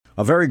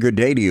A very good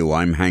day to you.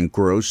 I'm Hank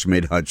Gross,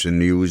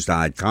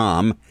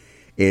 MidHudsonNews.com.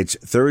 It's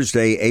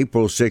Thursday,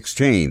 April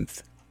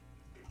 16th.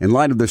 In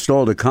light of the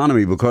stalled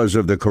economy because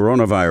of the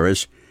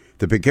coronavirus,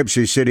 the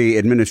Poughkeepsie City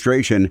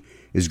administration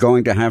is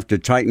going to have to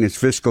tighten its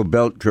fiscal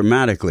belt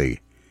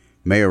dramatically.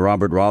 Mayor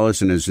Robert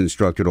Rolison has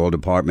instructed all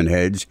department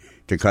heads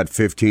to cut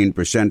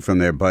 15% from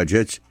their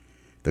budgets.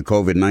 The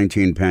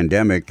COVID-19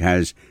 pandemic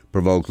has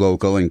provoked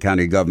local and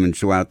county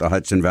governments throughout the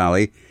Hudson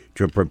Valley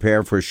to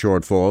prepare for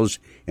shortfalls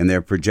in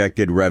their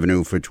projected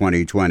revenue for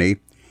 2020.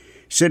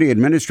 City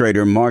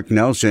Administrator Mark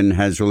Nelson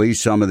has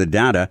released some of the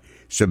data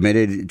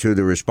submitted to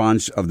the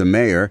response of the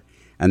mayor,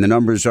 and the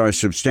numbers are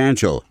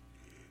substantial.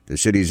 The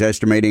city's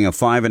estimating a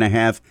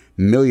 $5.5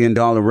 million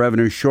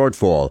revenue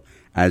shortfall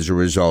as a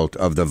result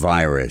of the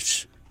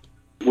virus.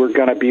 We're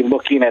going to be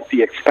looking at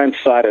the expense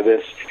side of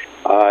this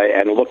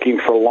and looking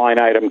for line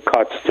item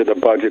cuts to the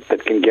budget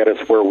that can get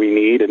us where we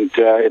need. And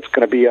it's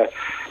going to be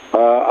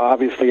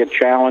obviously a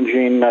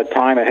challenging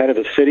time ahead of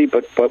the city,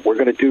 but we're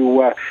going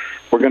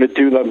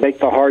to make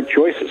the hard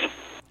choices.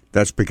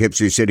 That's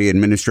Poughkeepsie City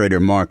Administrator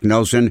Mark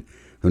Nelson,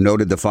 who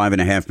noted the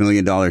 $5.5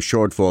 million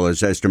shortfall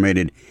is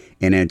estimated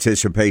in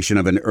anticipation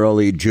of an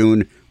early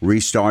June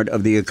restart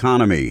of the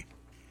economy.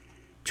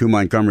 2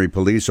 Montgomery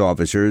police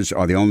officers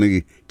are the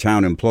only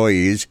town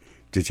employees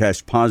to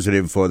test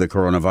positive for the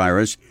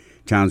coronavirus.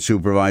 Town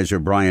Supervisor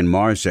Brian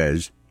Marr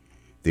says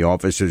the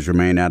officers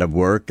remain out of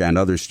work and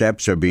other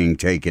steps are being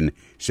taken,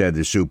 said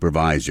the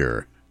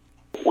supervisor.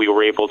 We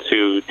were able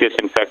to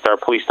disinfect our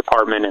police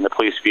department and the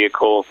police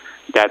vehicle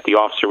that the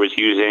officer was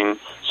using.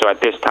 So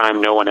at this time,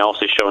 no one else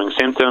is showing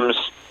symptoms.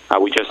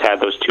 We just had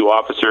those 2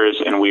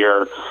 officers, and we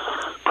are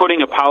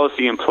putting a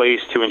policy in place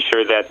to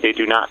ensure that they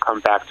do not come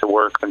back to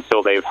work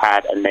until they've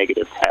had a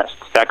negative test.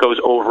 That goes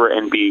over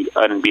and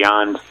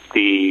beyond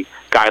the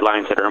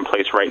guidelines that are in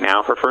place right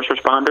now for first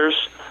responders,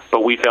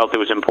 but we felt it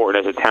was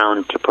important as a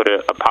town to put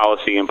a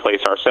policy in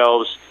place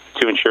ourselves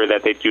to ensure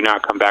that they do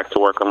not come back to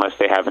work unless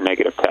they have a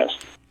negative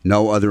test.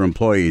 No other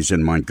employees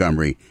in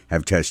Montgomery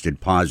have tested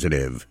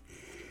positive.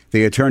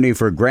 The attorney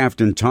for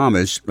Grafton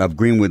Thomas of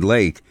Greenwood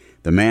Lake,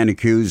 the man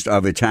accused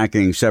of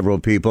attacking several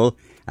people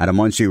at a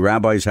Muncie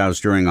rabbi's house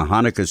during a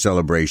Hanukkah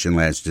celebration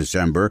last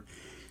December,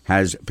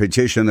 has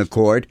petitioned the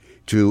court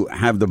to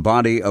have the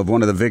body of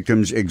one of the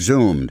victims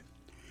exhumed.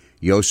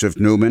 Joseph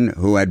Newman,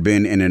 who had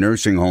been in a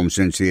nursing home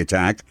since the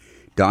attack,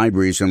 died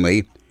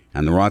recently,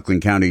 and the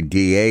Rockland County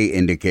DA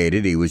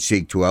indicated he would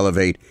seek to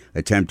elevate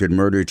attempted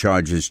murder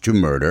charges to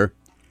murder.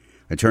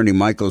 Attorney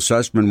Michael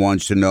Sussman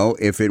wants to know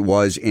if it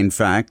was, in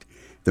fact,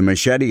 the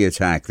machete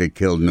attack that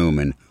killed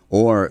Newman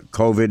or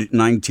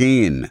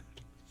COVID-19.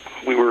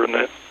 We were in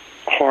the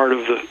heart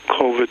of the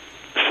COVID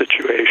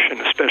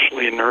situation,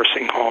 especially in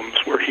nursing homes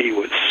where he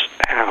was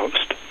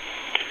housed.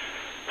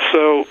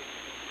 So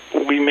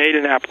we made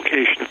an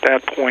application at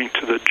that point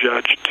to the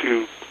judge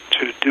to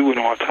do an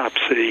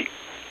autopsy,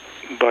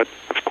 but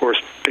of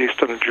course,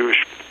 based on the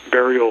Jewish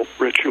burial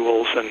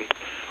rituals and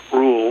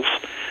rules,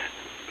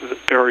 the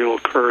burial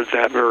occurred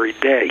that very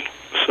day,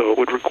 so it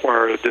would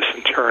require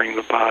disinterring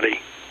the body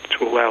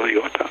to allow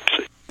the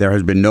autopsy. There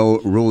has been no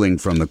ruling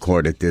from the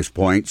court at this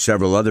point.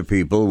 Several other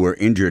people were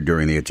injured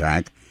during the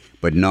attack,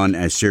 but none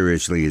as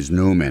seriously as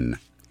Newman.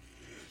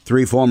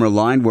 3 former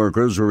line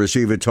workers will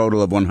receive a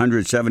total of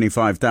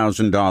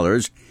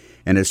 $175,000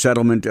 in a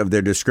settlement of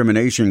their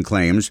discrimination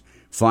claims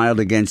filed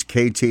against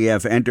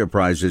KTF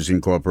Enterprises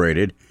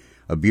Incorporated,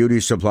 a beauty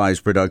supplies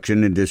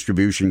production and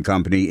distribution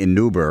company in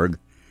Newburgh.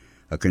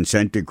 A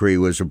consent decree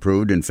was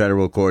approved in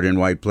federal court in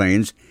White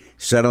Plains,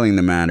 settling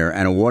the matter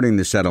and awarding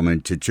the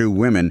settlement to 2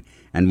 women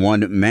and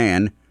 1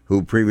 man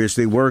who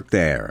previously worked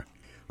there.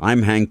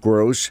 I'm Hank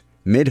Gross,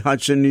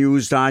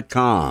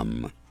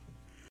 MidHudsonNews.com.